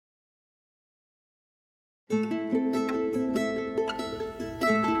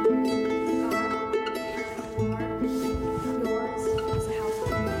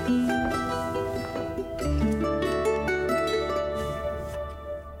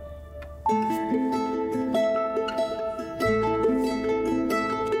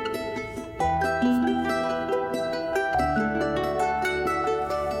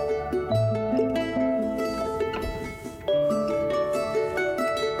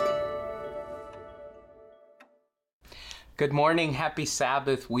Good morning. Happy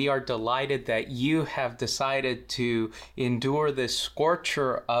Sabbath. We are delighted that you have decided to endure this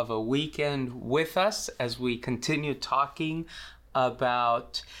scorcher of a weekend with us as we continue talking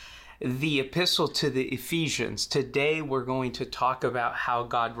about the epistle to the Ephesians. Today we're going to talk about how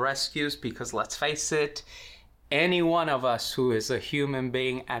God rescues, because let's face it, any one of us who is a human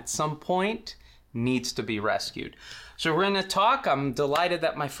being at some point needs to be rescued. So we're going to talk. I'm delighted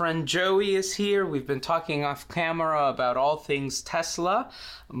that my friend Joey is here. We've been talking off camera about all things Tesla,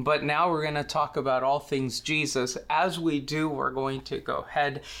 but now we're going to talk about all things Jesus. As we do, we're going to go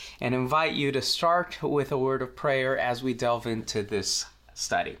ahead and invite you to start with a word of prayer as we delve into this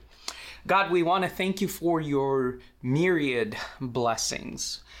study. God, we want to thank you for your myriad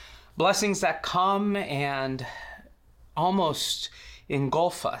blessings. Blessings that come and almost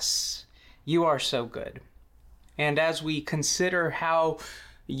engulf us. You are so good. And as we consider how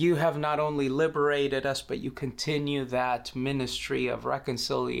you have not only liberated us, but you continue that ministry of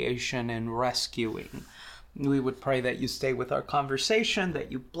reconciliation and rescuing, we would pray that you stay with our conversation,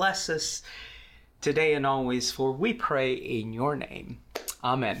 that you bless us today and always, for we pray in your name.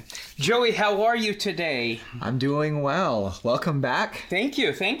 Amen. Joey, how are you today? I'm doing well. Welcome back. Thank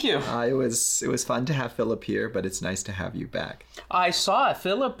you. It was fun to have Philip here, but it's nice to have you back. I saw it.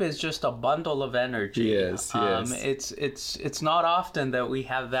 Philip is just a bundle of energy. He is. It's not often that we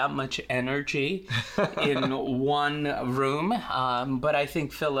have that much energy in one room, but I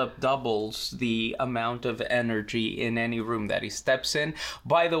think Philip doubles the amount of energy in any room that he steps in.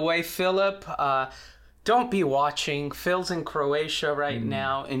 By the way, Philip, don't be watching. Phil's in Croatia right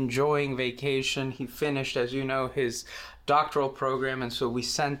now, enjoying vacation. He finished, as you know, his doctoral program, and so we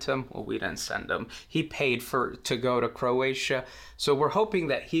sent him. Well, we didn't send him. He paid to go to Croatia. So we're hoping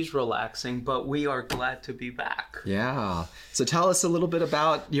that he's relaxing, but we are glad to be back. Yeah. So tell us a little bit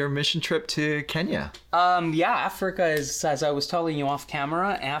about your mission trip to Kenya. Africa is, as I was telling you off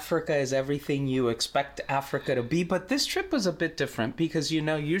camera, Africa is everything you expect Africa to be. But this trip was a bit different because,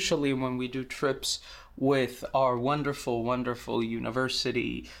 usually when we do trips with our wonderful, wonderful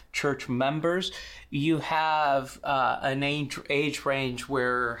university church members, you have an age range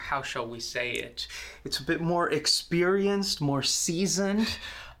where, how shall we say it? It's a bit more experienced, more seasoned,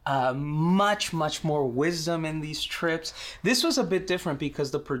 much more wisdom in these trips. This was a bit different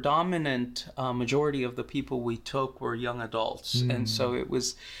because the predominant majority of the people we took were young adults. And so it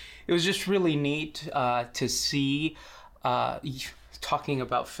was just really neat to see. Talking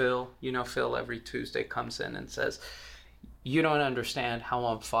about Phil, Phil every Tuesday comes in and says, you don't understand how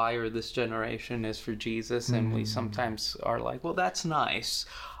on fire this generation is for Jesus. And we sometimes are like, well, that's nice.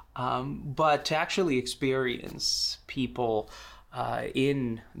 But to actually experience people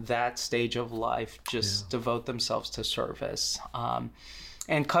in that stage of life just devote themselves to service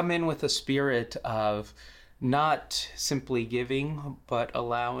and come in with a spirit of not simply giving, but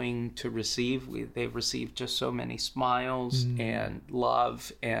allowing to receive. They've received just so many smiles and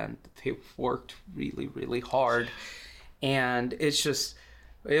love, and they've worked really, really hard. And it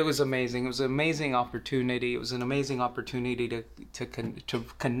was amazing. It was an amazing opportunity. It was an amazing opportunity to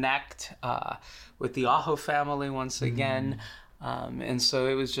connect with the Aho family once again. And so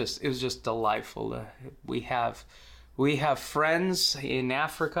it was just delightful. We have friends in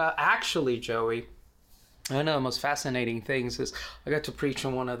Africa. Actually, Joey, one of the most fascinating things is I got to preach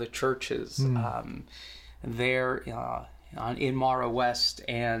in one of the churches there in Mara West,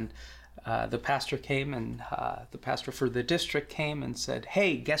 and the pastor came, and the pastor for the district came and said,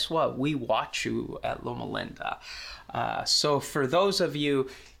 hey, guess what? We watch you at Loma Linda. So for those of you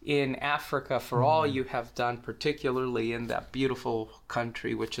in Africa, for all you have done, particularly in that beautiful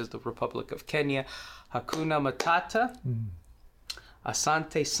country, which is the Republic of Kenya, Hakuna Matata,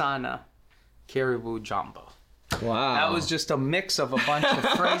 Asante Sana, Karibu Jambo. Wow. That was just a mix of a bunch of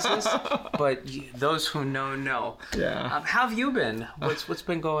phrases, but those who know. Yeah. How have you been? What's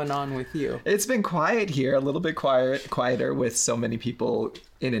been going on with you? It's been quiet here, a little bit quieter with so many people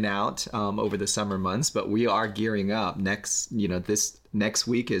in and out over the summer months, but we are gearing up. This next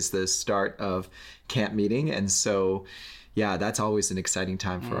week is the start of camp meeting, and so that's always an exciting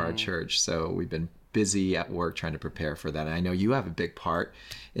time for our church. So we've been busy at work trying to prepare for that. And I know you have a big part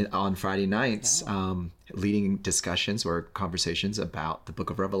on Friday nights leading discussions or conversations about the book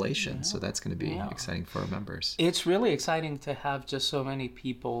of Revelation. So that's going to be exciting for our members. It's really exciting to have just so many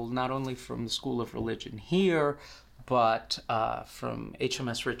people, not only from the School of Religion here, but from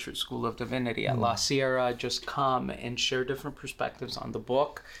HMS Richards School of Divinity at La Sierra, just come and share different perspectives on the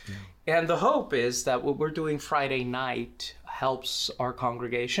book. And the hope is that what we're doing Friday night helps our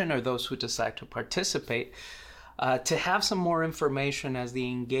congregation or those who decide to participate to have some more information as they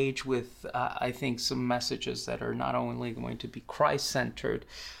engage with, I think, some messages that are not only going to be Christ-centered,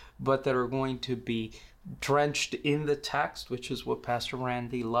 but that are going to be drenched in the text, which is what Pastor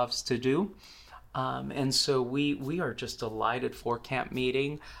Randy loves to do. And so we are just delighted for camp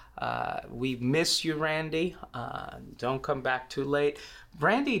meeting. We miss you, Randy. Don't come back too late.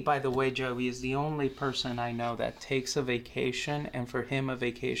 Randy, by the way, Joey, is the only person I know that takes a vacation, and for him a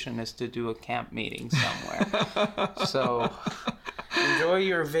vacation is to do a camp meeting somewhere. So enjoy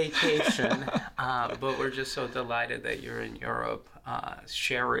your vacation, but we're just so delighted that you're in Europe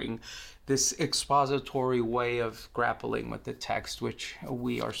sharing this expository way of grappling with the text, which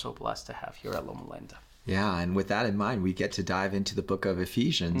we are so blessed to have here at Loma Linda. Yeah, and with that in mind, we get to dive into the book of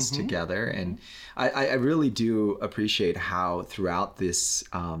Ephesians together. And I really do appreciate how throughout this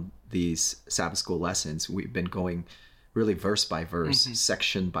these Sabbath school lessons, we've been going really verse by verse,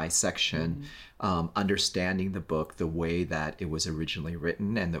 section by section, understanding the book the way that it was originally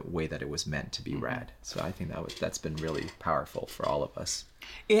written and the way that it was meant to be read. So I think that's been really powerful for all of us.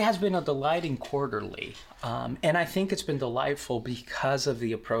 It has been a delighting quarterly, and I think it's been delightful because of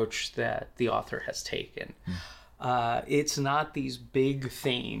the approach that the author has taken. It's not these big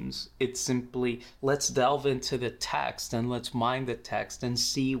themes. It's simply, let's delve into the text and let's mine the text and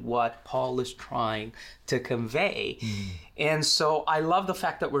see what Paul is trying to convey. And so I love the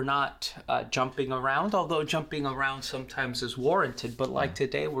fact that we're not jumping around, although jumping around sometimes is warranted. But like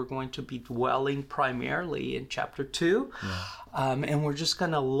today, we're going to be dwelling primarily in chapter 2. And we're just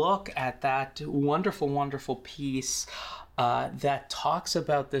going to look at that wonderful, wonderful piece that talks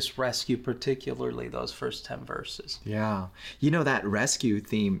about this rescue, particularly those first 10 verses. Yeah. You know, that rescue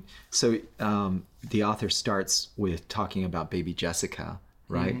theme. So the author starts with talking about baby Jessica,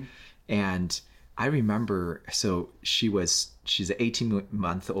 right? And I remember, so she's an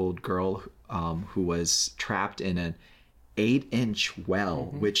 18-month-old girl who was trapped in an 8-inch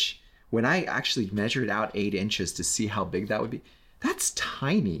well, which when I actually measured out 8 inches to see how big that would be, that's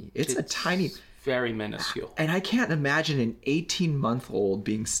tiny. It's a tiny... Very minuscule. And I can't imagine an 18-month-old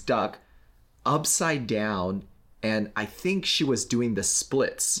being stuck upside down. And I think she was doing the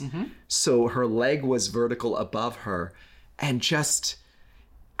splits. So her leg was vertical above her. And just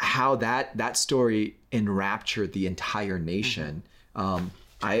how that story enraptured the entire nation.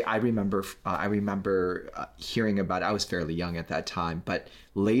 I remember hearing about it. I was fairly young at that time. But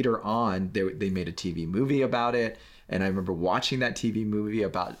later on, they made a TV movie about it. And I remember watching that TV movie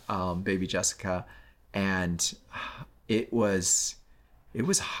about baby Jessica, and it was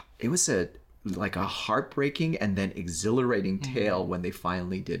like a heartbreaking and then exhilarating tale when they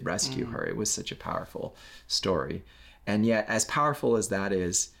finally did rescue her. It was such a powerful story, and yet as powerful as that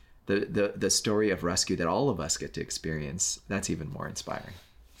is, the story of rescue that all of us get to experience, that's even more inspiring.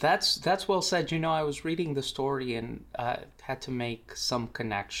 That's well said. You know, I was reading the story and had to make some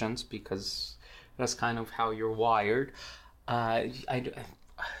connections because that's kind of how you're wired.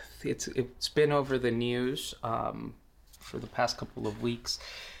 It's been over the news for the past couple of weeks.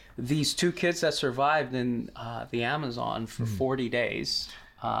 These 2 kids that survived in the Amazon for 40 days.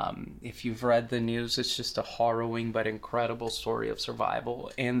 If you've read the news, it's just a harrowing but incredible story of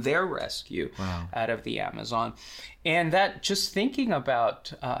survival and their rescue out of the Amazon. And that, just thinking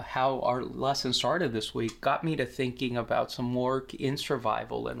about how our lesson started this week, got me to thinking about some work in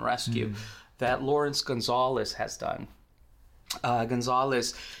survival and rescue that Lawrence Gonzalez has done.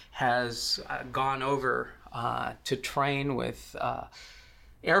 Gonzalez has gone over to train with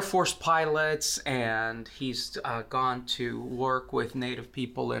Air Force pilots, and he's gone to work with Native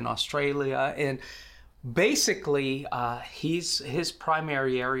people in Australia. And basically, his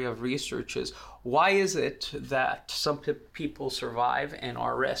primary area of research is, why is it that some people survive and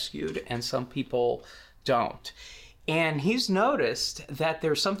are rescued and some people don't? And he's noticed that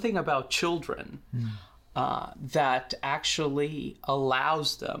there's something about children that actually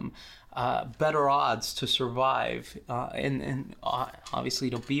allows them better odds to survive and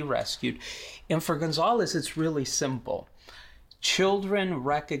obviously to be rescued. And for Gonzalez, it's really simple. Children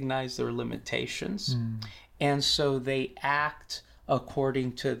recognize their limitations, and so they act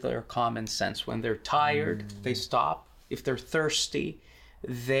according to their common sense. When they're tired, they stop. If they're thirsty,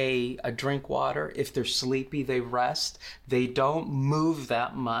 they drink water. If they're sleepy, they rest. They don't move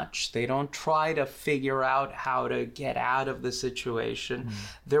that much. They don't try to figure out how to get out of the situation.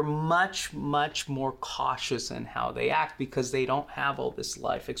 They're much, much more cautious in how they act because they don't have all this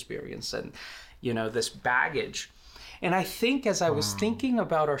life experience and, you know, this baggage. And I think as I was thinking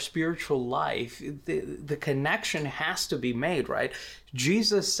about our spiritual life, the connection has to be made, right?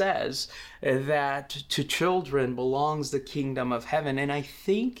 Jesus says that to children belongs the kingdom of heaven. And I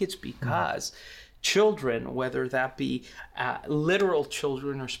think it's because children, whether that be literal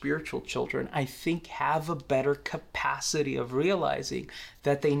children or spiritual children, I think have a better capacity of realizing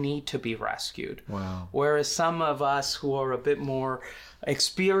that they need to be rescued. Wow. Whereas some of us who are a bit more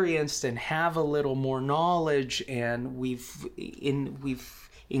experienced and have a little more knowledge, and we've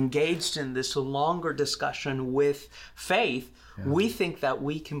engaged in this longer discussion with faith, we think that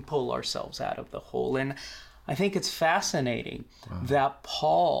we can pull ourselves out of the hole. And I think it's fascinating that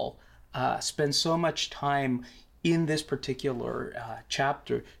Paul spends so much time in this particular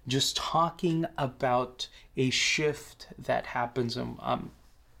chapter just talking about a shift that happens, and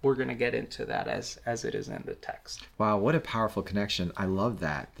we're going to get into that as it is in the text. Wow, what a powerful connection. I love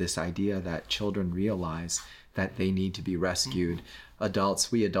that. This idea that children realize that they need to be rescued.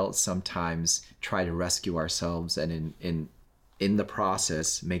 We adults sometimes try to rescue ourselves, and in the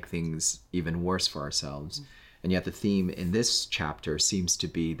process make things even worse for ourselves. And yet the theme in this chapter seems to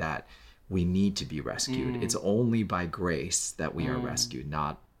be that we need to be rescued. It's only by grace that we are rescued,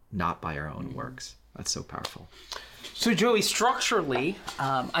 not by our own works. That's so powerful. So Joey, structurally,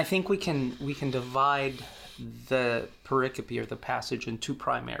 I think we can divide the pericope or the passage in two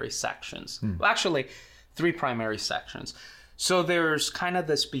primary sections. Well, actually, three primary sections. So there's kind of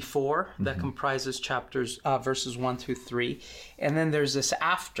this before that comprises chapters verses 1 through 3, and then there's this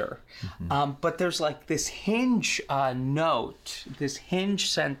after. But there's like this hinge note, this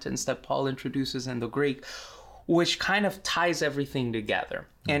hinge sentence that Paul introduces in the Greek, which kind of ties everything together.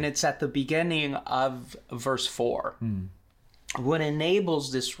 And it's at the beginning of verse 4. What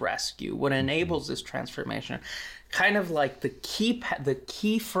enables this rescue, what enables this transformation, kind of like the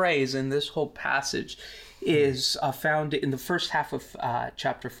key phrase in this whole passage is found in the first half of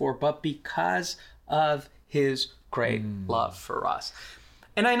chapter 4, but because of his great love for us.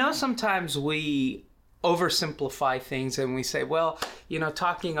 And I know sometimes we oversimplify things and we say, well,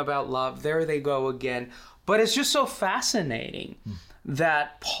 talking about love, there they go again. But it's just so fascinating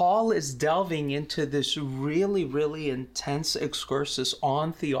that Paul is delving into this really, really intense excursus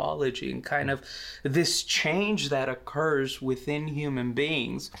on theology and kind of this change that occurs within human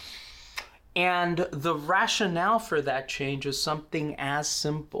beings. And the rationale for that change is something as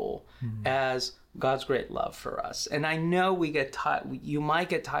simple as God's great love for us. And I know you might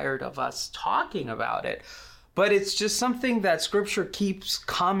get tired of us talking about it, but it's just something that Scripture keeps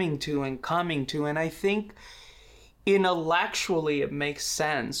coming to. And I think intellectually it makes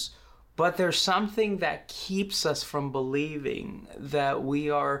sense, but there's something that keeps us from believing that we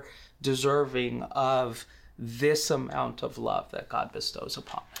are deserving of this amount of love that God bestows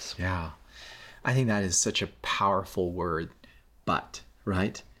upon us. Yeah. I think that is such a powerful word, but,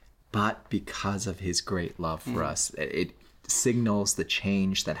 right? But because of his great love for us, it signals the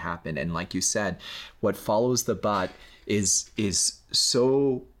change that happened. And like you said, what follows the but is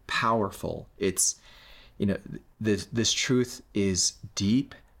so powerful. It's, this truth is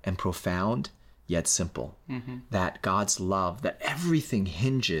deep and profound, yet simple. That God's love, that everything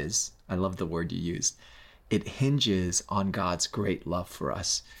hinges, I love the word you used, it hinges on God's great love for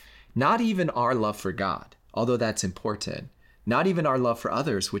us. Not even our love for God, although that's important. Not even our love for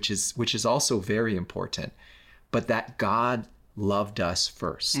others, which is also very important. But that God loved us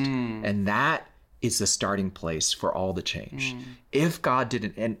first. And that is the starting place for all the change. If God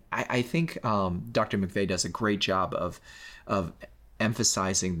didn't, and I think Dr. McVeigh does a great job of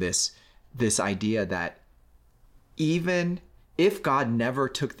emphasizing this idea that even if God never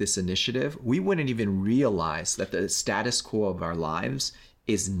took this initiative, we wouldn't even realize that the status quo of our lives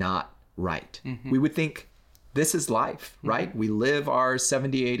is not right. We would think this is life, right? We live our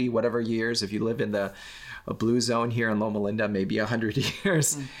 70, 80, whatever years. If you live in the blue zone here in Loma Linda, maybe 100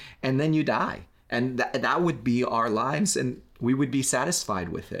 years, and then you die. And that would be our lives, and we would be satisfied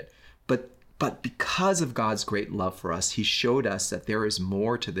with it. But because of God's great love for us, he showed us that there is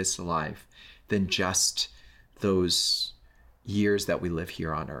more to this life than just those years that we live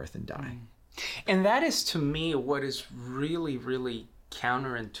here on earth and die. And that is, to me, what is really, really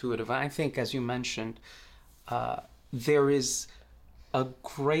counterintuitive. I think, as you mentioned, there is a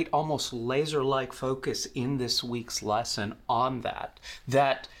great, almost laser-like focus in this week's lesson on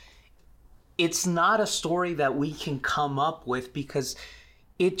that it's not a story that we can come up with, because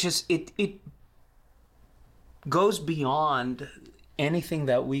it goes beyond anything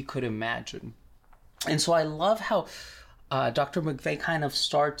that we could imagine. And so I love how Dr. McVeigh kind of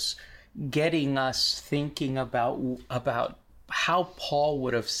starts getting us thinking about how Paul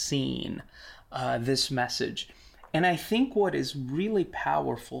would have seen this message. And I think what is really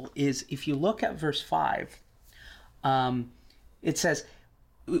powerful is, if you look at verse 5, it says,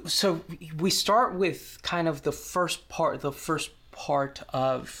 so we start with kind of the first part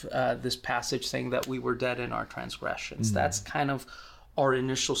of this passage saying that we were dead in our transgressions. That's kind of our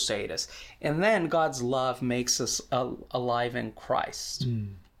initial status. And then God's love makes us alive in Christ.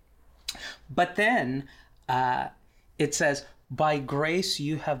 But then it says, by grace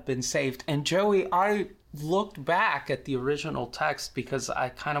you have been saved. And Joey, I looked back at the original text because I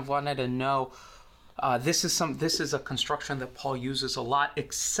kind of wanted to know, this is a construction that Paul uses a lot,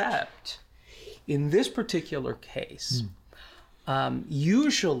 except in this particular case,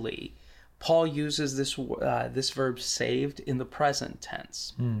 usually Paul uses this verb saved in the present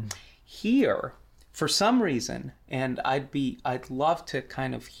tense. Here, for some reason, and I'd love to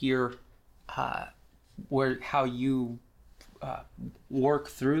kind of hear how you work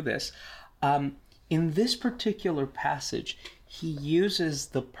through this. In this particular passage, he uses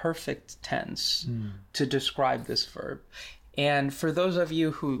the perfect tense to describe this verb. And for those of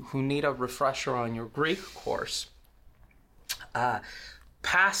you who need a refresher on your Greek course,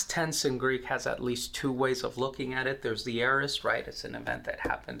 past tense in Greek has at least two ways of looking at it. There's the aorist, right? It's an event that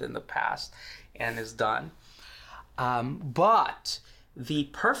happened in the past and is done. But the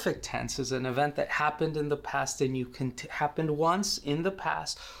perfect tense is an event that happened in the past and happened once in the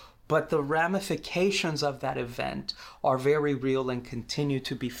past, but the ramifications of that event are very real and continue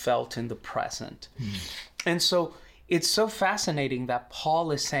to be felt in the present. And so it's so fascinating that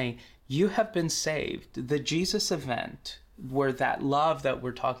Paul is saying, you have been saved. The Jesus event, where that love that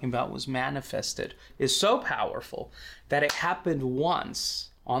we're talking about was manifested, is so powerful that it happened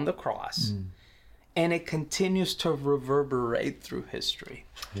once on the cross, and it continues to reverberate through history.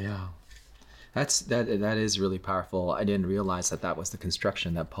 Yeah. That is really powerful. I didn't realize that was the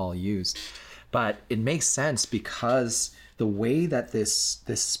construction that Paul used. But it makes sense because the way that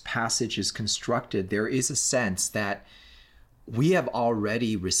this passage is constructed, there is a sense that we have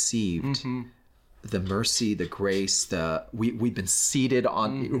already received the mercy, the grace, we've been seated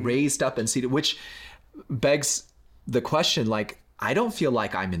on, raised up and seated, which begs the question, like, I don't feel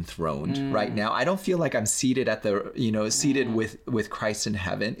like I'm enthroned right now. I don't feel like I'm seated at seated with Christ in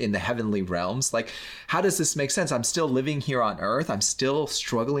heaven, in the heavenly realms. Like, how does this make sense? I'm still living here on earth. I'm still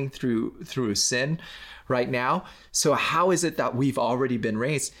struggling through sin right now. So how is it that we've already been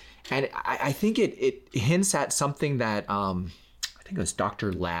raised? And I think it hints at something that I think it was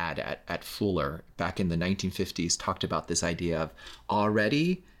Dr. Ladd at Fuller back in the 1950s talked about this idea of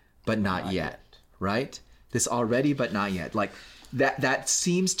already, but not yet, right? This already, but not yet. Like, that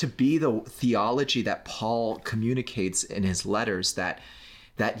seems to be the theology that Paul communicates in his letters, that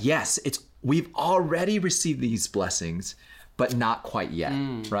yes, we've already received these blessings, but not quite yet,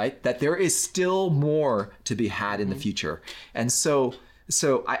 right? That there is still more to be had in the future. And so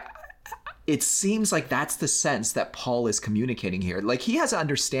it seems like that's the sense that Paul is communicating here. Like, he has an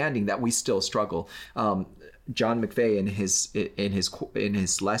understanding that we still struggle. John McVeigh in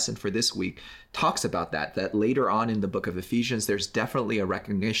his lesson for this week talks about that later on in the book of Ephesians, there's definitely a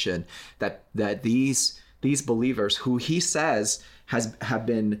recognition that these believers who he says have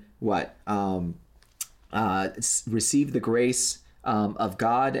been received the grace of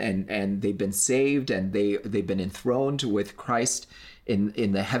God, and they've been saved, and they've been enthroned with Christ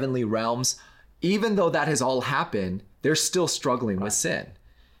in the heavenly realms. Even though that has all happened, they're still struggling with sin.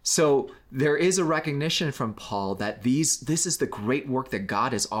 So there is a recognition from Paul that this is the great work that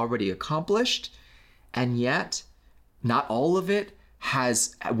God has already accomplished, and yet not all of it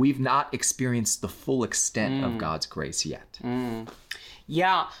we've not experienced the full extent of God's grace yet.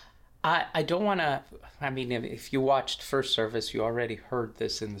 Yeah, I don't want to, if you watched first service, you already heard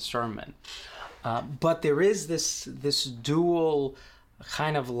this in the sermon. But there is this dual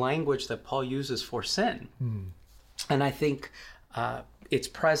kind of language that Paul uses for sin. And I think it's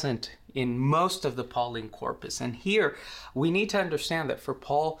present in most of the Pauline corpus. And here we need to understand that for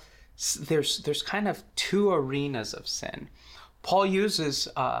Paul, there's kind of two arenas of sin. Paul uses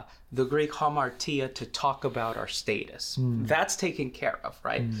the Greek hamartia to talk about our status. That's taken care of,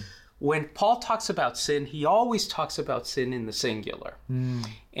 right? When Paul talks about sin, he always talks about sin in the singular.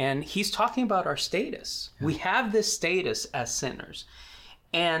 And he's talking about our status. Yeah. We have this status as sinners.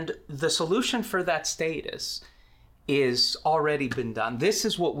 And the solution for that status is already been done. This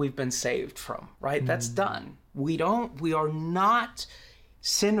is what we've been saved from, right? That's done. We are not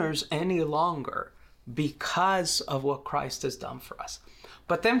sinners any longer because of what Christ has done for us.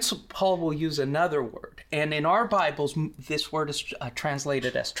 But then Paul will use another word. And in our Bibles, this word is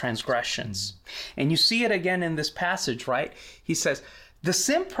translated as transgressions. And you see it again in this passage, right? He says, the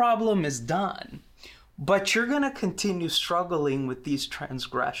sin problem is done, but you're going to continue struggling with these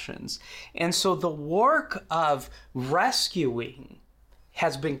transgressions. And so the work of rescuing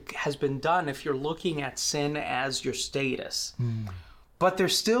has been done if you're looking at sin as your status. But there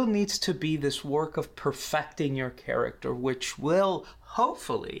still needs to be this work of perfecting your character, which will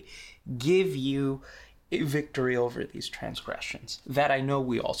hopefully give you a victory over these transgressions that I know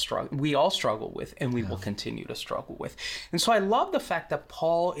we all struggle with, and we will continue to struggle with. And so I love the fact that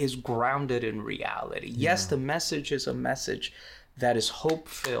Paul is grounded in reality. Yes, the message is a message that is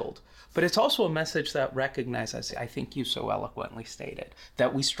hope-filled, but it's also a message that recognizes, I think you so eloquently stated,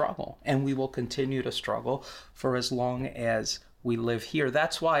 that we struggle, and we will continue to struggle for as long as we live here.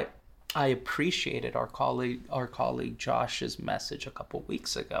 That's why I appreciated our colleague Josh's message a couple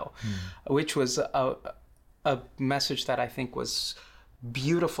weeks ago, which was a message that I think was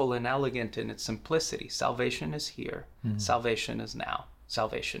beautiful and elegant in its simplicity. Salvation is here. Salvation is now.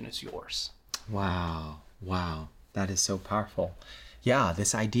 Salvation is yours. Wow. That is so powerful. Yeah,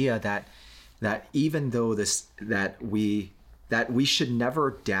 this idea that even though that we should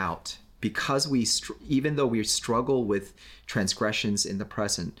never doubt, because even though we struggle with transgressions in the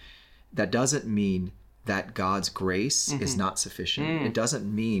present, that doesn't mean that God's grace is not sufficient. It doesn't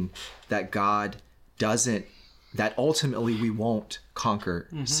mean that that ultimately we won't conquer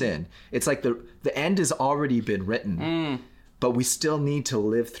sin. It's like the end has already been written, but we still need to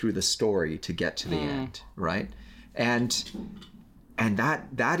live through the story to get to the end, right? And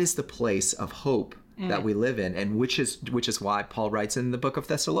that is the place of hope that we live in, and which is why Paul writes in the book of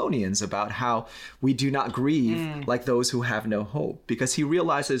Thessalonians about how we do not grieve like those who have no hope, because he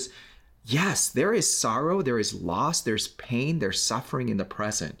realizes, yes, there is sorrow, there is loss, there's pain, there's suffering in the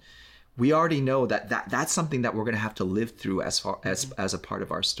present. We already know that's something that we're going to have to live through as a part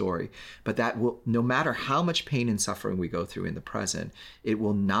of our story. But that will, no matter how much pain and suffering we go through in the present, it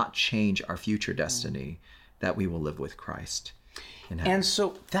will not change our future destiny, that we will live with Christ. And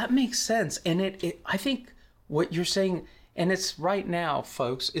so that makes sense. And I think what you're saying, and it's right now,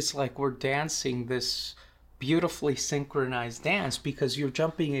 folks, it's like we're dancing this beautifully synchronized dance, because you're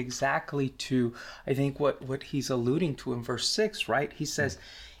jumping exactly to, I think, what he's alluding to in verse 6, right? He says,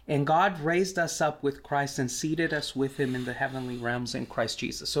 and God raised us up with Christ and seated us with him in the heavenly realms in Christ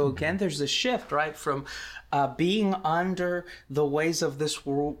Jesus. So again, there's a shift, right? From being under the ways of this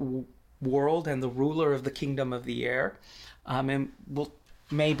world and the ruler of the kingdom of the air. And we'll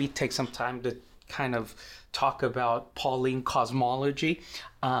maybe take some time to kind of talk about Pauline cosmology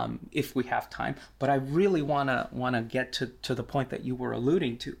if we have time. But I really want to get to the point that you were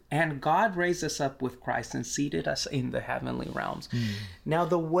alluding to. And God raised us up with Christ and seated us in the heavenly realms. Now,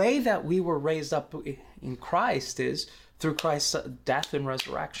 the way that we were raised up in Christ is through Christ's death and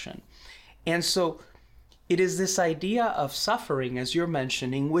resurrection. And so it is this idea of suffering, as you're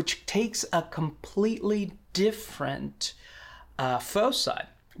mentioning, which takes a completely different foci.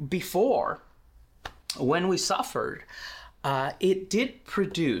 Before, when we suffered, it did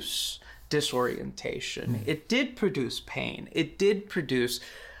produce disorientation. It did produce pain. It did produce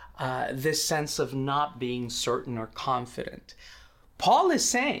this sense of not being certain or confident. Paul is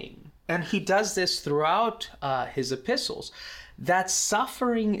saying, and he does this throughout his epistles, that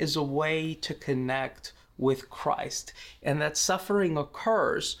suffering is a way to connect with Christ, and that suffering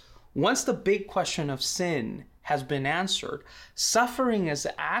occurs once the big question of sin has been answered. Suffering is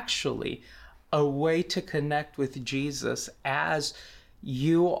actually a way to connect with Jesus as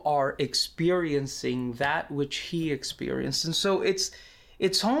you are experiencing that which he experienced. And so it's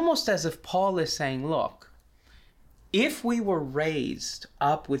almost as if Paul is saying, look, if we were raised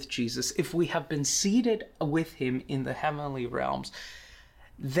up with Jesus, if we have been seated with him in the heavenly realms,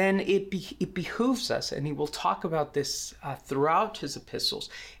 then it behooves us, and he will talk about this throughout his epistles,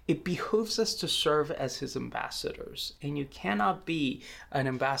 it behooves us to serve as his ambassadors. And you cannot be an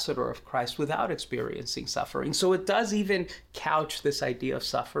ambassador of Christ without experiencing suffering. So it does even couch this idea of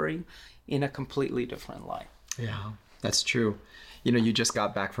suffering in a completely different light. Yeah, that's true. You know, you just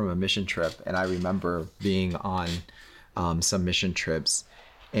got back from a mission trip, and I remember being on some mission trips,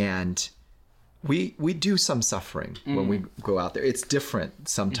 and we do some suffering when we go out there. It's different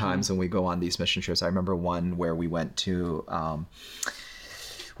sometimes when we go on these mission trips. I remember one where we went to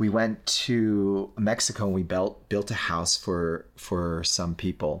Mexico, and we built a house for some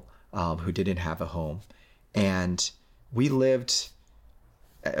people who didn't have a home, and we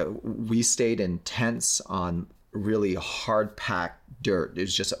stayed in tents on really hard packed dirt. It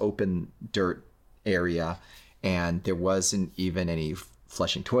was just open dirt area, and there wasn't even any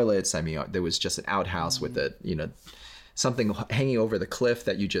flushing toilets. I mean, there was just an outhouse with something hanging over the cliff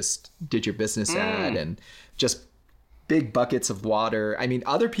that you just did your business at, and just big buckets of water. I mean,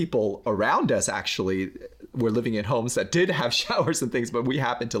 other people around us actually were living in homes that did have showers and things, but we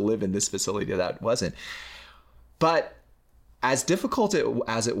happened to live in this facility that wasn't. But as difficult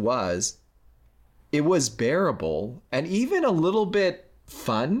as it was bearable and even a little bit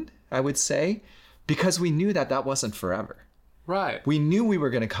fun, I would say, because we knew that wasn't forever. Right. We knew we were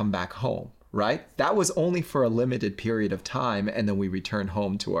going to come back home, right? That was only for a limited period of time, and then we returned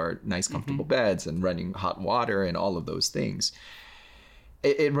home to our nice, comfortable beds and running hot water and all of those things.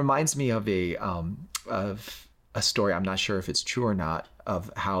 It reminds me of a story, I'm not sure if it's true or not,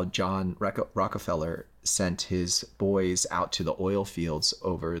 of how John Rockefeller sent his boys out to the oil fields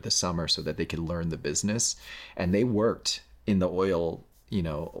over the summer so that they could learn the business. And they worked in the oil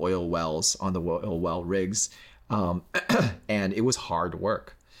wells, on the oil well rigs. And it was hard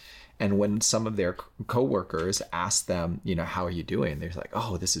work. And when some of their coworkers asked them, how are you doing? They're like,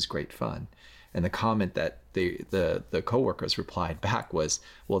 oh, this is great fun. And the comment that the coworkers replied back was,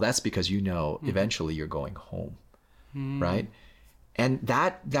 well, that's because eventually you're going home, right? And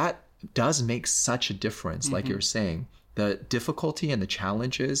that does make such a difference, like you're saying. The difficulty and the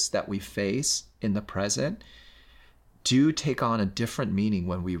challenges that we face in the present do take on a different meaning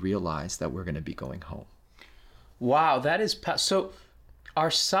when we realize that we're going to be going home. Wow, that is... So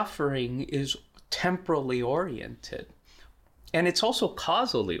our suffering is temporally oriented, and it's also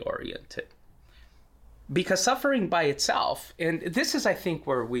causally oriented. Because suffering by itself, and this is, I think,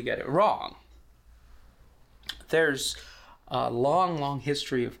 where we get it wrong. There's a long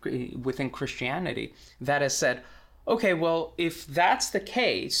history within Christianity that has said, okay, well, if that's the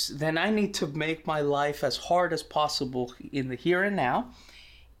case, then I need to make my life as hard as possible in the here and now,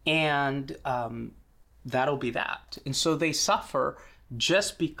 and that'll be that. And so they suffer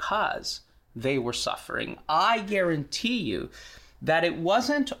just because they were suffering. I guarantee you that it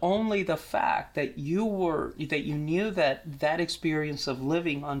wasn't only the fact that you knew that experience of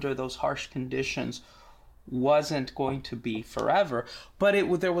living under those harsh conditions wasn't going to be forever, but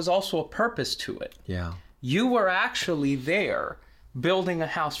there was also a purpose to it. Yeah. You were actually there building a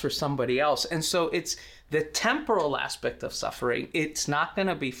house for somebody else. And so it's the temporal aspect of suffering. It's not going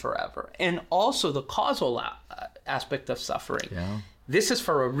to be forever. And also the causal aspect of suffering. Yeah. This is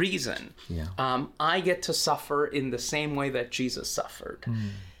for a reason. Yeah. I get to suffer in the same way that Jesus suffered.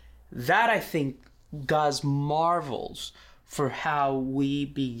 That, I think, does marvels for how we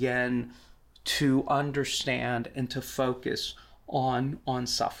begin to understand and to focus on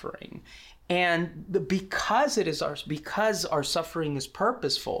suffering. And because our suffering is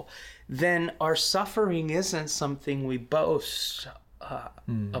purposeful, then our suffering isn't something we boast on.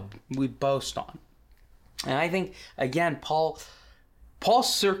 And I think, again, Paul's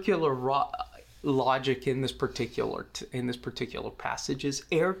circular logic in this particular passage is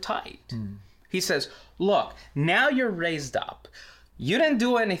airtight. He says, look, now you're raised up. You didn't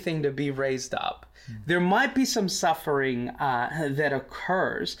do anything to be raised up. There might be some suffering that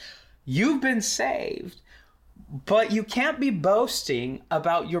occurs. You've been saved, but you can't be boasting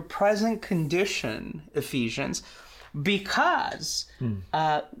about your present condition, Ephesians, because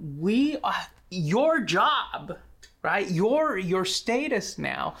your job, right? Your status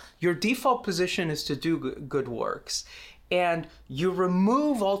now, your default position is to do good works, and you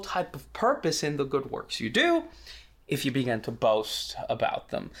remove all type of purpose in the good works you do if you begin to boast about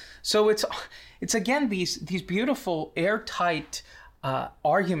them. So it's again these beautiful airtight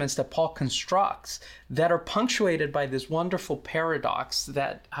arguments that Paul constructs that are punctuated by this wonderful paradox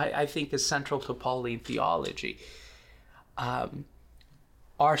that I think is central to Pauline theology.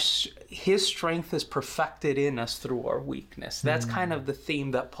 His strength is perfected in us through our weakness. That's kind of the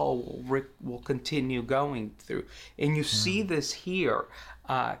theme that Paul will continue going through. And you see this here,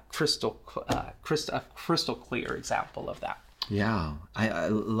 crystal clear example of that. Yeah, I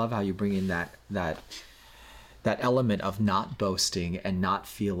love how you bring in that element of not boasting and not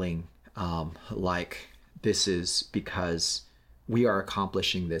feeling like this is because we are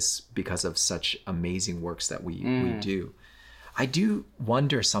accomplishing this because of such amazing works that we do. I do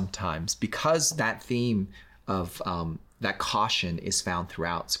wonder sometimes, because that theme of that caution is found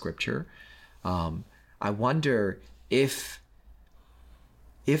throughout Scripture, I wonder if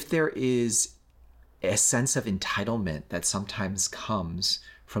there is a sense of entitlement that sometimes comes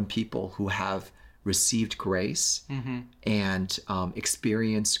from people who have received grace and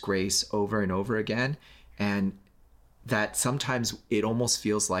experienced grace over and over again, and that sometimes it almost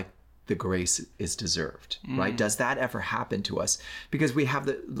feels like the grace is deserved, right? Does that ever happen to us? Because we have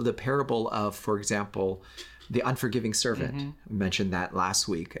the parable of, for example, the unforgiving servant. We mentioned that last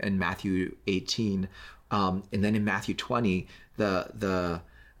week in Matthew 18, and then in Matthew 20, the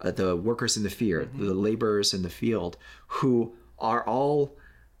workers in the field, the laborers in the field, who are all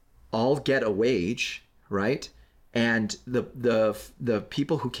get a wage, right? And the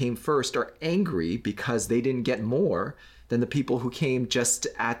people who came first are angry because they didn't get more. than the people who came just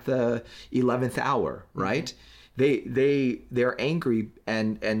at the 11th hour, right? They're angry,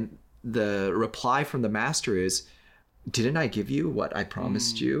 and the reply from the master is, didn't I give you what I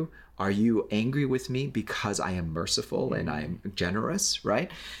promised you? Are you angry with me because I am merciful and I am generous,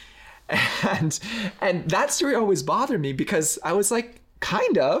 right? And that story always bothered me, because I was like,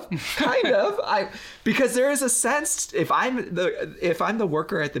 kind of. Because there is a sense, if I'm the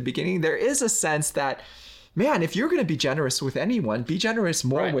worker at the beginning, there is a sense that, man, if you're going to be generous with anyone, be generous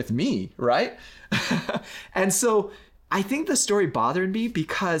more with me, right? And so I think the story bothered me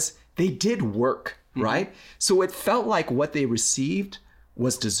because they did work, right? So it felt like what they received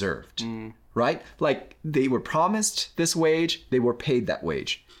was deserved, right? Like they were promised this wage, they were paid that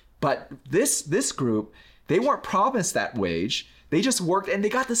wage. But this group, they weren't promised that wage. They just worked and they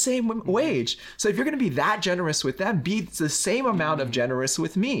got the same wage. So if you're going to be that generous with them, be the same amount of generous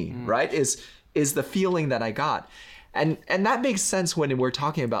with me, right? Is the feeling that I got. And that makes sense when we're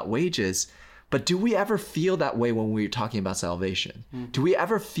talking about wages. But do we ever feel that way when we're talking about salvation? Do we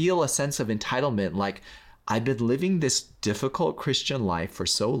ever feel a sense of entitlement, like, I've been living this difficult Christian life for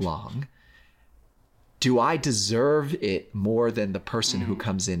so long. Do I deserve it more than the person who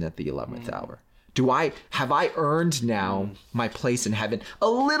comes in at the 11th hour? Have I earned now my place in heaven a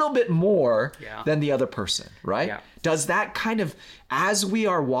little bit more than the other person, right? Yeah. Does that kind of, as we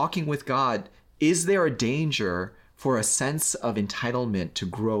are walking with God, is there a danger for a sense of entitlement to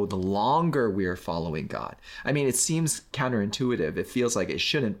grow the longer we are following God? I mean, it seems counterintuitive. It feels like it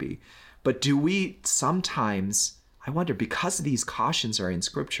shouldn't be. But do we sometimes, I wonder, because these cautions are in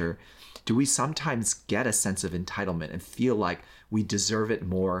Scripture, do we sometimes get a sense of entitlement and feel like we deserve it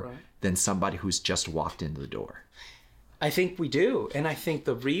more than somebody who's just walked into the door? I think we do. And I think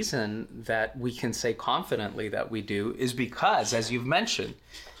the reason that we can say confidently that we do is because, as you've mentioned,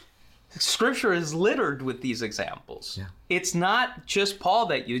 Scripture is littered with these examples. Yeah. It's not just Paul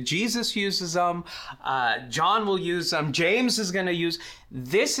that Jesus uses them. John will use them. James is going to use.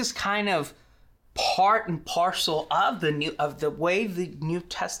 This is kind of part and parcel of the way the New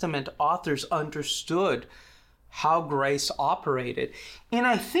Testament authors understood how grace operated. And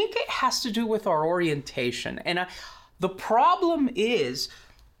I think it has to do with our orientation. And the problem is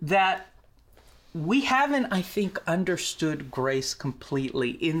that we haven't, I think, understood grace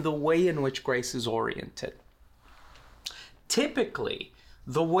completely in the way in which grace is oriented. Typically,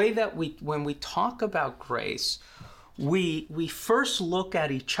 the way that when we talk about grace, we first look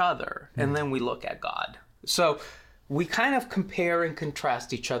at each other and then we look at God. So we kind of compare and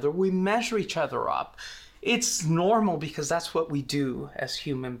contrast each other. We measure each other up. It's normal because that's what we do as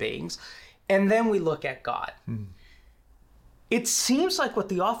human beings. And then we look at God. It seems like what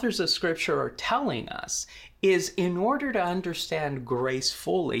the authors of Scripture are telling us is, in order to understand grace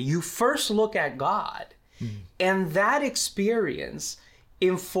fully, you first look at God. And that experience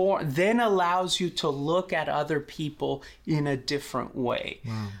then allows you to look at other people in a different way.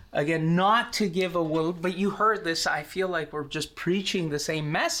 Again, not to give a wound, but you heard this. I feel like we're just preaching the same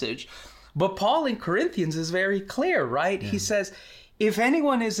message. But Paul in Corinthians is very clear, right? He says, if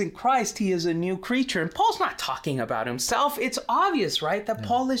anyone is in Christ, he is a new creature. And Paul's not talking about himself. It's obvious, right, that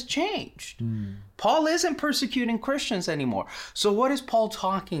Paul has changed. Paul isn't persecuting Christians anymore. So what is Paul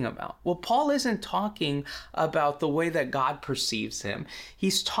talking about? Well, Paul isn't talking about the way that God perceives him.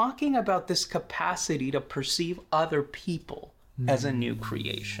 He's talking about this capacity to perceive other people as a new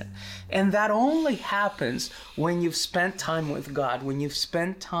creation. And that only happens when you've spent time with God, when you've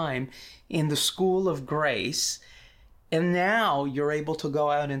spent time in the school of grace. And now you're able to go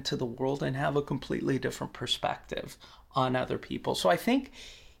out into the world and have a completely different perspective on other people. So I think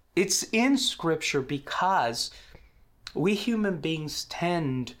it's in Scripture because we human beings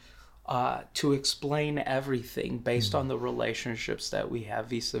tend to explain everything based on the relationships that we have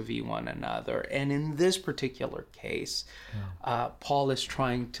vis-a-vis one another. And in this particular case, Paul is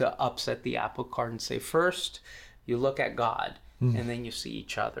trying to upset the apple cart and say, first, you look at God, and then you see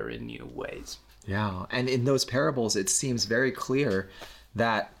each other in new ways. Yeah, and in those parables, it seems very clear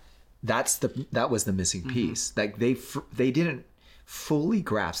that that was the missing piece. Like they didn't fully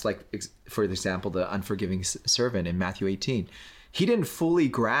grasp. Like for example, the unforgiving servant in Matthew 18, he didn't fully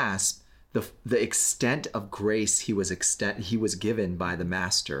grasp the extent of grace he was given by the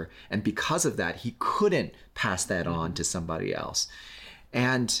master, and because of that, he couldn't pass that on to somebody else.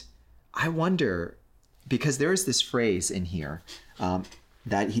 And I wonder, because there is this phrase in here.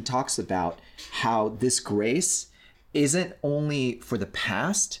 That he talks about how this grace isn't only for the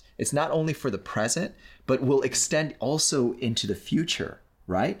past, it's not only for the present, but will extend also into the future,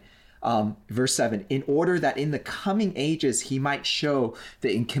 right? Verse 7, in order that in the coming ages he might show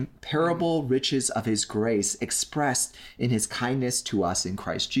the incomparable riches of his grace expressed in his kindness to us in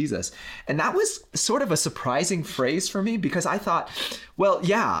Christ Jesus. And that was sort of a surprising phrase for me, because I thought, well,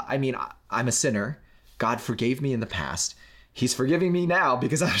 yeah, I mean, I'm a sinner. God forgave me in the past. He's forgiving me now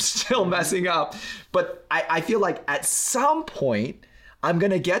because I'm still messing up. But I feel like at some point, I'm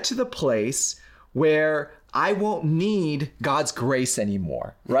going to get to the place where I won't need God's grace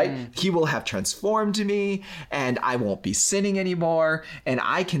anymore, right? He will have transformed me and I won't be sinning anymore. And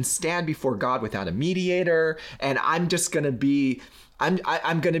I can stand before God without a mediator. And I'm just going to be,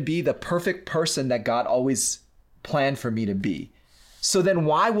 I'm going to be the perfect person that God always planned for me to be. So then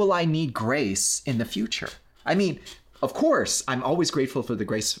why will I need grace in the future? I mean, of course, I'm always grateful for the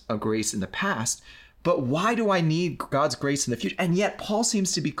grace in the past, but why do I need God's grace in the future? And yet Paul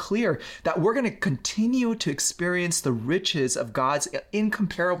seems to be clear that we're going to continue to experience the riches of God's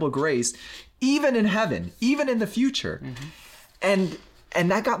incomparable grace, even in heaven, even in the future. And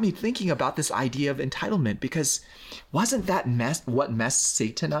that got me thinking about this idea of entitlement, because wasn't that what messed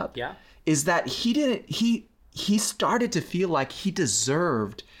Satan up? Yeah. Is that he started to feel like he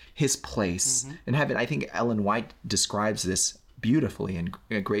deserved his place in heaven. I think Ellen White describes this beautifully in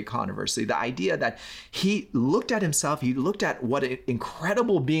A Great Controversy. The idea that he looked at himself, he looked at what an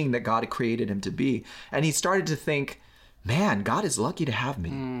incredible being that God had created him to be, and he started to think, man, God is lucky to have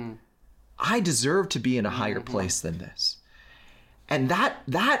me. I deserve to be in a higher place than this. And that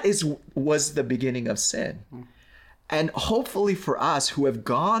was the beginning of sin. And hopefully for us who have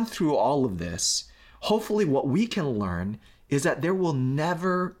gone through all of this, hopefully what we can learn is that there will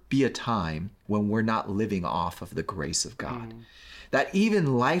never be a time when we're not living off of the grace of God. That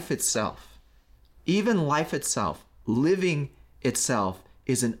even life itself, living itself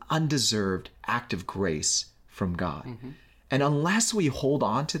is an undeserved act of grace from God. And unless we hold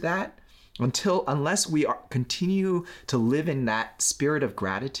on to that, unless we continue to live in that spirit of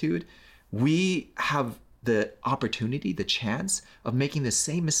gratitude, we have the opportunity, the chance of making the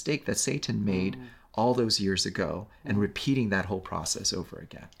same mistake that Satan made all those years ago and repeating that whole process over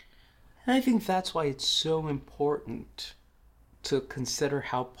again. And I think that's why it's so important to consider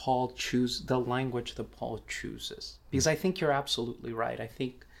how Paul chooses the language that Paul chooses. Because I think you're absolutely right. I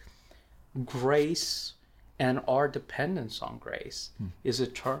think grace and our dependence on grace is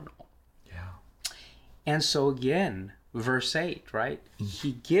eternal. Yeah. And so again, verse 8, right?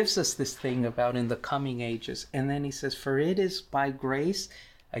 He gives us this thing about in the coming ages. And then he says, for it is by grace,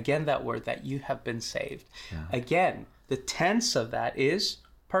 again, that word, that you have been saved. Yeah. Again, the tense of that is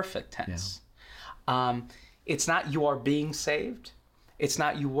perfect tense. Yeah. It's not you are being saved. It's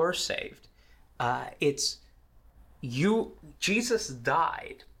not you were saved. It's you, Jesus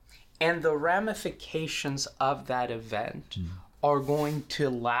died, and the ramifications of that event are going to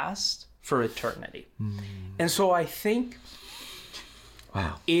last for eternity. And so I think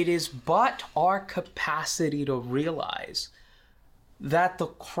it is but our capacity to realize that the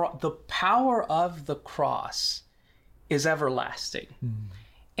power of the cross is everlasting.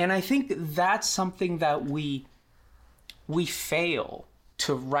 And I think that's something that we fail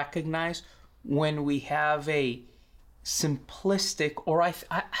to recognize when we have a simplistic, or I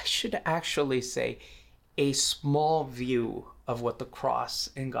should actually say, a small view of what the cross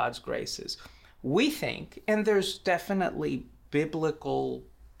and God's grace is. We think, and there's definitely biblical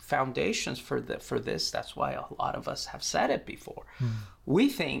foundations for this. That's why a lot of us have said it before. We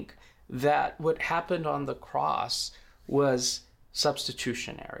think that what happened on the cross was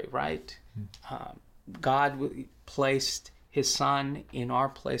substitutionary, right? God placed his son in our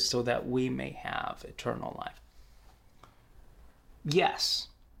place so that we may have eternal life. Yes,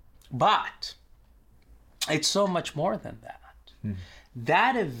 but it's so much more than that.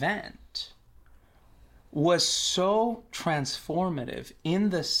 That event was so transformative in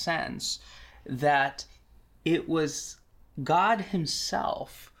the sense that it was God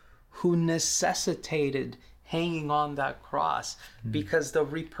himself who necessitated hanging on that cross, because the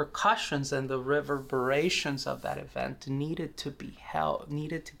repercussions and the reverberations of that event needed to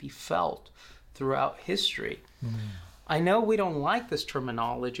be felt throughout history. I know we don't like this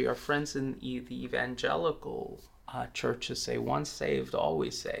terminology. Our friends in the evangelical churches say once saved,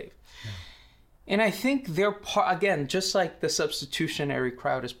 always saved. And I think they're again, just like the substitutionary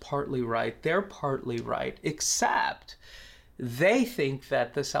crowd is partly right, they're partly right, except they think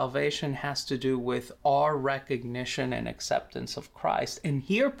that the salvation has to do with our recognition and acceptance of Christ. And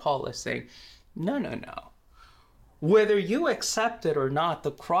here Paul is saying, no. Whether you accept it or not,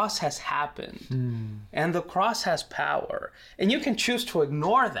 the cross has happened. And the cross has power. And you can choose to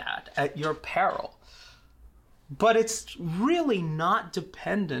ignore that at your peril. But it's really not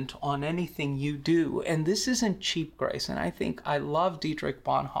dependent on anything you do. And this isn't cheap grace. And I love Dietrich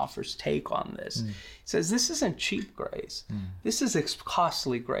Bonhoeffer's take on this. He says, this isn't cheap grace. This is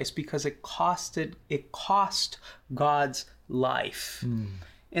costly grace because it cost God's life.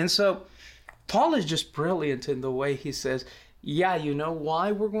 And so Paul is just brilliant in the way he says, yeah, you know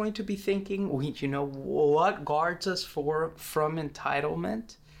why we're going to be thinking? You know what guards us from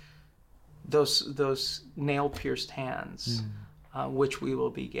entitlement? Those nail-pierced hands, which we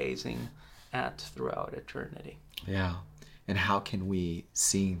will be gazing at throughout eternity. Yeah. And how can we,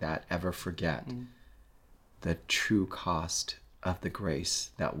 seeing that, ever forget the true cost of the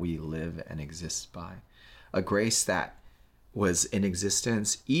grace that we live and exist by? A grace that was in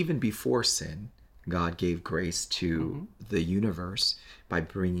existence even before sin. God gave grace to the universe by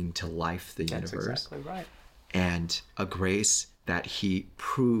bringing to life the universe. That's exactly right. And a grace that he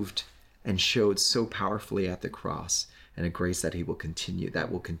proved and showed so powerfully at the cross, and a grace that will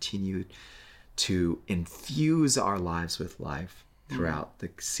continue to infuse our lives with life throughout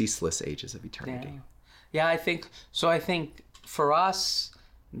the ceaseless ages of eternity. Yeah, I think for us,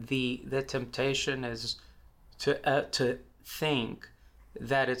 the temptation is to think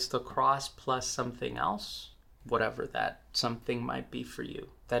that it's the cross plus something else, whatever that something might be for you,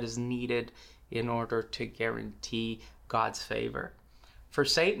 that is needed in order to guarantee God's favor. For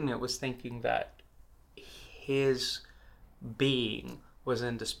Satan, it was thinking that his being was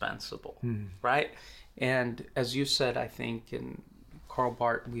indispensable, right? And as you said, I think, in Karl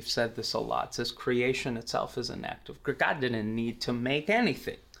Barth, we've said this a lot, says creation itself is an act of God. Didn't need to make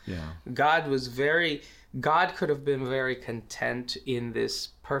anything. Yeah. God could have been very content in this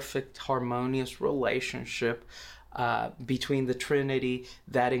perfect, harmonious relationship between the Trinity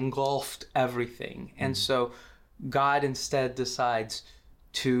that engulfed everything. And so God instead decides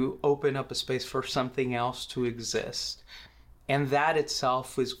to open up a space for something else to exist. And that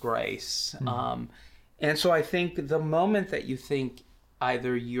itself is grace. And so I think the moment that you think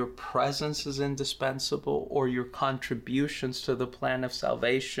either your presence is indispensable or your contributions to the plan of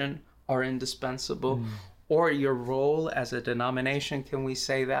salvation are indispensable, or your role as a denomination, can we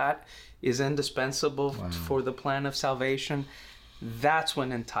say that, is indispensable for the plan of salvation, that's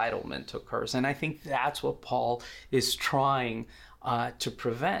when entitlement occurs. And I think that's what Paul is trying to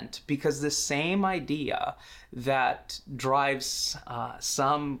prevent, because the same idea that drives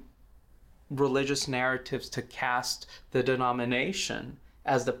some religious narratives to cast the denomination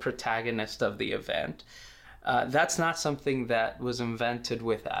as the protagonist of the event, that's not something that was invented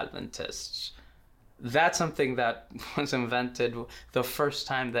with Adventists. That's something that was invented the first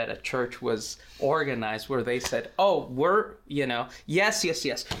time that a church was organized, where they said, oh, yes,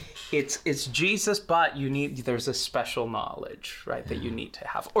 it's Jesus, but there's a special knowledge, right, that you need to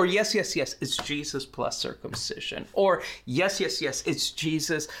have. Or yes, it's Jesus plus circumcision. Or yes, it's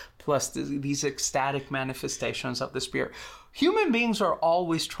Jesus plus these ecstatic manifestations of the Spirit. Human beings are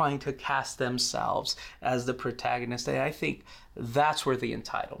always trying to cast themselves as the protagonist, and I think that's where the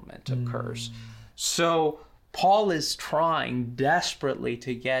entitlement occurs. So Paul is trying desperately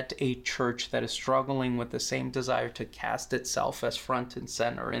to get a church that is struggling with the same desire to cast itself as front and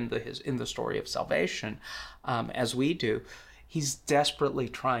center in the story of salvation, as we do. He's desperately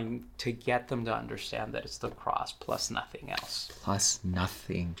trying to get them to understand that it's the cross plus nothing else. Plus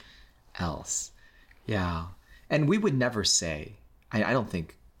nothing else. Yeah. And we would never say, I don't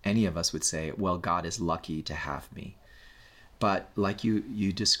think any of us would say, well, God is lucky to have me. But like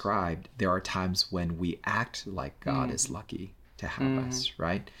you described, there are times when we act like God is lucky to have us,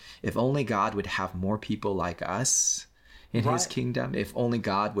 right? If only God would have more people like us in his kingdom, if only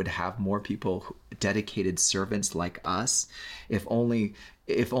God would have more people, dedicated servants like us, if only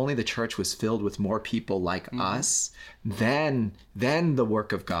the church was filled with more people like us, then the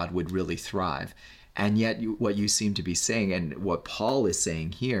work of God would really thrive. And yet what you seem to be saying, and what Paul is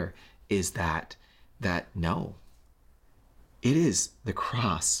saying here, is that no, it is the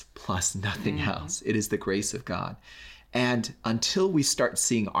cross plus nothing else. It is the grace of God. And until we start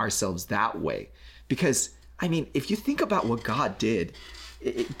seeing ourselves that way, because, I mean, if you think about what God did,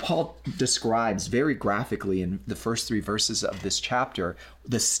 Paul describes very graphically in the first 3 verses of this chapter,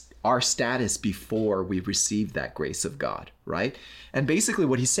 our status before we received that grace of God, right? And basically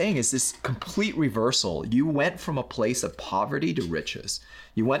what he's saying is this complete reversal. You went from a place of poverty to riches.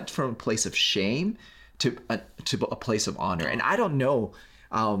 You went from a place of shame to a place of honor. And I don't know,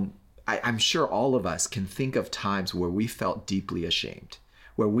 I'm sure all of us can think of times where we felt deeply ashamed,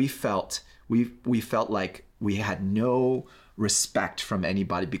 where we felt like we had no respect from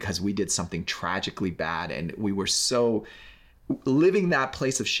anybody because we did something tragically bad, and we were so living that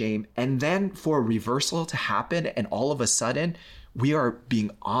place of shame, and then for a reversal to happen, and all of a sudden we are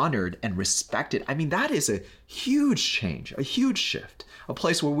being honored and respected. I mean, that is a huge change, a huge shift. A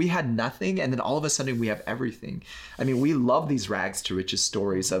place where we had nothing, and then all of a sudden we have everything. I mean, we love these rags to riches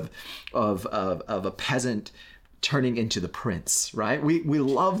stories of a peasant turning into the prince, right? We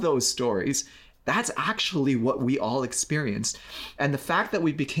love those stories. That's actually what we all experienced. And the fact that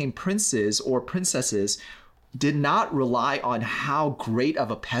we became princes or princesses did not rely on how great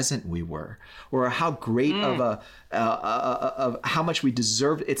of a peasant we were, or how great of how much we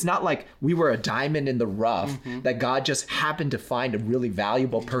deserved. It's not like we were a diamond in the rough that God just happened to find a really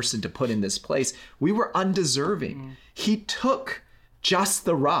valuable person to put in this place. We were undeserving. He took just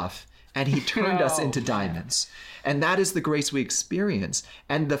the rough and he turned us into diamonds. And that is the grace we experience.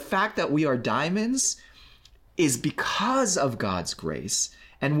 And the fact that we are diamonds is because of God's grace,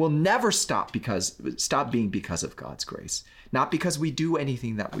 and will never stop being because of God's grace. Not because we do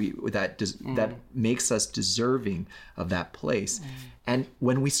anything that makes us deserving of that place. And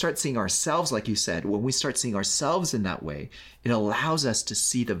when we start seeing ourselves, like you said, when we start seeing ourselves in that way, it allows us to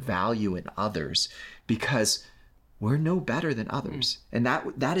see the value in others, because we're no better than others. And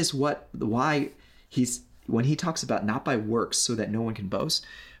that is why when he talks about not by works so that no one can boast,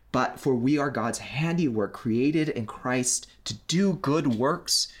 but for we are God's handiwork, created in Christ to do good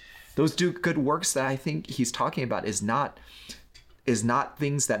works. Those good works that I think he's talking about is not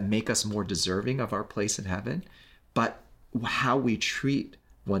things that make us more deserving of our place in heaven, but how we treat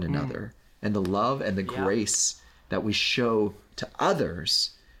one another, and the love and the grace that we show to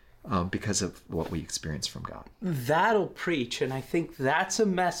others because of what we experience from God. That'll preach. And I think that's a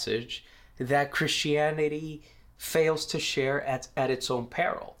message that Christianity fails to share at its own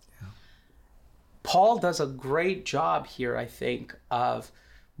peril. Paul does a great job here, I think, of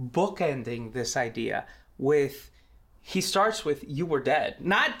bookending this idea he starts with, you were dead.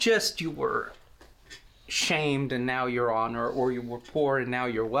 Not just you were shamed and now you're honored, or you were poor and now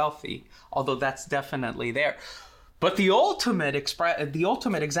you're wealthy, although that's definitely there. But the ultimate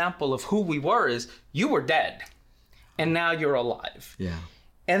example of who we were is, you were dead and now you're alive. Yeah.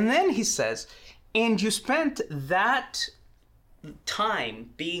 And then he says, and you spent that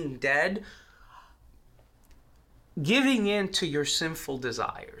time being dead, giving in to your sinful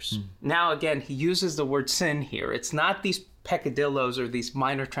desires. Now, again, he uses the word sin here. It's not these peccadillos or these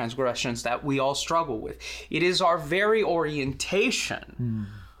minor transgressions that we all struggle with. It is our very orientation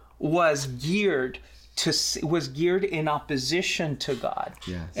was geared in opposition to God.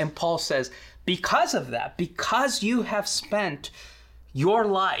 Yes. And Paul says, because of that, because you have spent your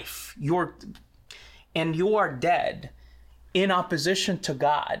life, and you are dead in opposition to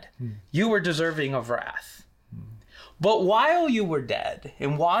God, you were deserving of wrath. But while you were dead,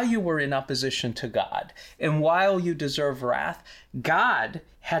 and while you were in opposition to God, and while you deserve wrath, God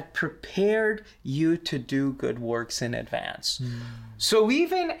had prepared you to do good works in advance. So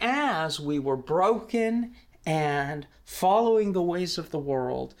even as we were broken and following the ways of the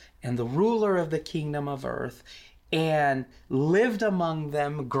world and the ruler of the kingdom of earth, and lived among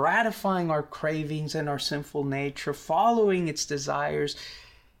them, gratifying our cravings and our sinful nature, following its desires,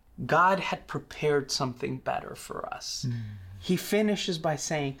 God had prepared something better for us. He finishes by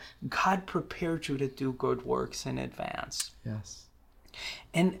saying, God prepared you to do good works in advance. Yes.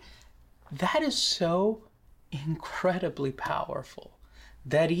 And that is so incredibly powerful,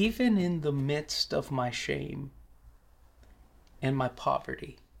 that even in the midst of my shame and my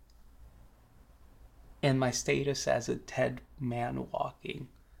poverty and my status as a dead man walking,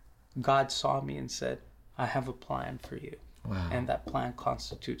 God saw me and said, I have a plan for you. Wow. And that plan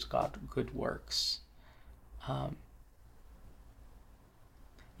constitutes good works.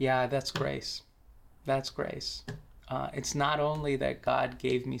 That's grace. That's grace. It's not only that God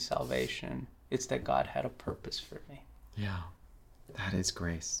gave me salvation, it's that God had a purpose for me. Yeah, that is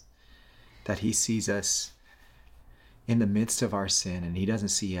grace. That he sees us in the midst of our sin, and he doesn't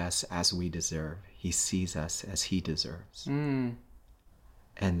see us as we deserve. He sees us as he deserves. And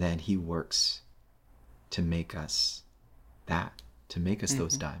then he works to make us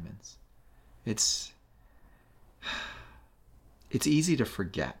those diamonds. It's easy to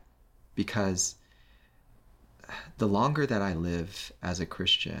forget, because the longer that I live as a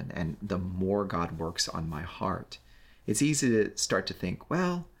Christian and the more God works on my heart, it's easy to start to think,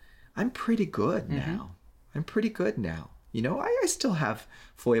 well, I'm pretty good now. I'm pretty good now. You know, I still have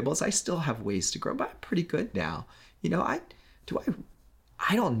foibles. I still have ways to grow, but I'm pretty good now. You know, I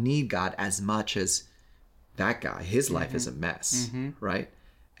don't need God as much as that guy. His life is a mess, right?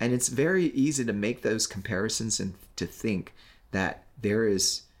 And it's very easy to make those comparisons and to think that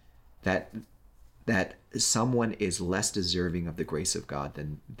that someone is less deserving of the grace of God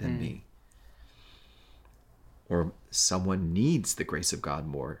than me. Or someone needs the grace of God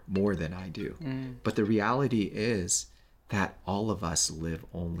more than I do. But the reality is that all of us live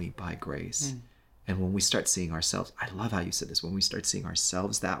only by grace. And when we start seeing ourselves, I love how you said this, when we start seeing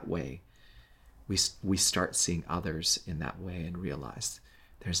ourselves that way, we start seeing others in that way and realize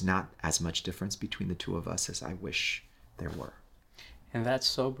there's not as much difference between the two of us as I wish there were. And that's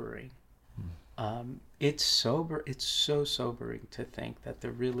sobering. It's so sobering to think that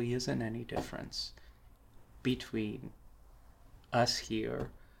there really isn't any difference between us here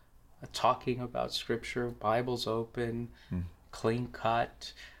talking about scripture, Bibles open, clean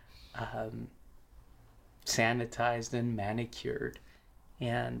cut, sanitized and manicured,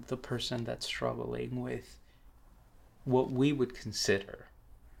 and the person that's struggling with what we would consider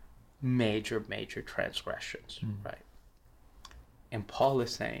major transgressions, right? And Paul is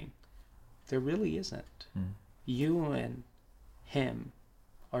saying there really isn't. You and him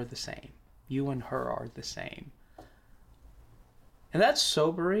are the same. You and her are the same. And that's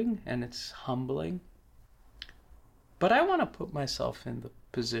sobering and it's humbling. But I want to put myself in the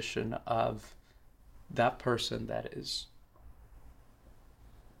position of that person that is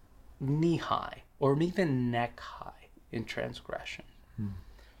knee-high or even neck-high in transgression.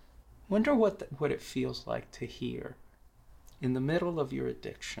 Wonder what it feels like to hear in the middle of your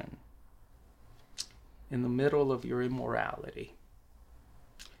addiction, in the middle of your immorality,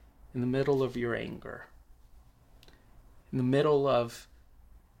 in the middle of your anger, in the middle of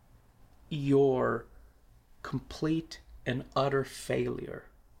your complete and utter failure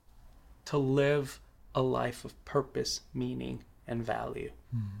to live a life of purpose, meaning, and value.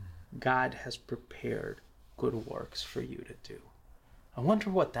 God has prepared good works for you to do. I wonder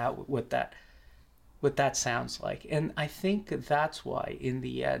what that sounds like. And I think that's why, in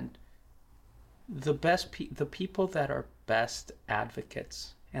the end, the people that are best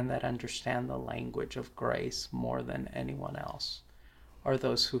advocates and that understand the language of grace more than anyone else are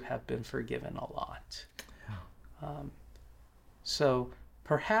those who have been forgiven a lot. So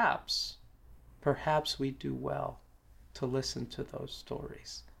perhaps we do well to listen to those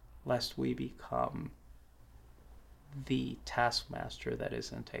stories, lest we become the taskmaster that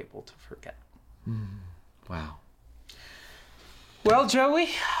isn't able to forget. Wow. Well, Joey,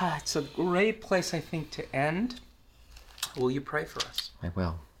 it's a great place, I think, to end. Will you pray for us? I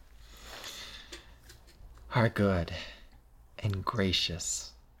will. Our good and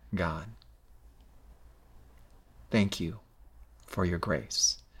gracious God, thank you for your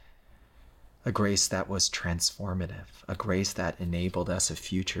grace. A grace that was transformative, a grace that enabled us a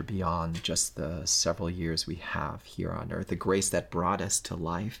future beyond just the several years we have here on earth, a grace that brought us to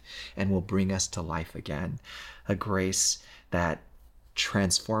life and will bring us to life again, a grace that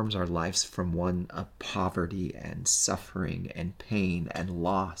transforms our lives from one of poverty and suffering and pain and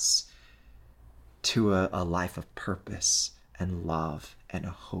loss to a life of purpose and love and a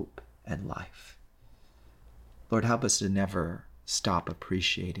hope and life. Lord, help us to never stop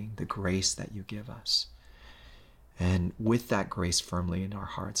appreciating the grace that you give us. And with that grace firmly in our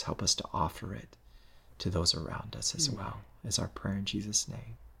hearts, help us to offer it to those around us as well. Is our prayer in Jesus'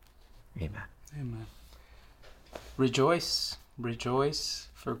 name. Amen. Amen. Rejoice,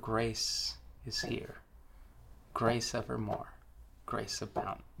 for grace is here. Grace evermore. Grace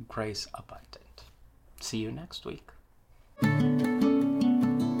abundant. See you next week.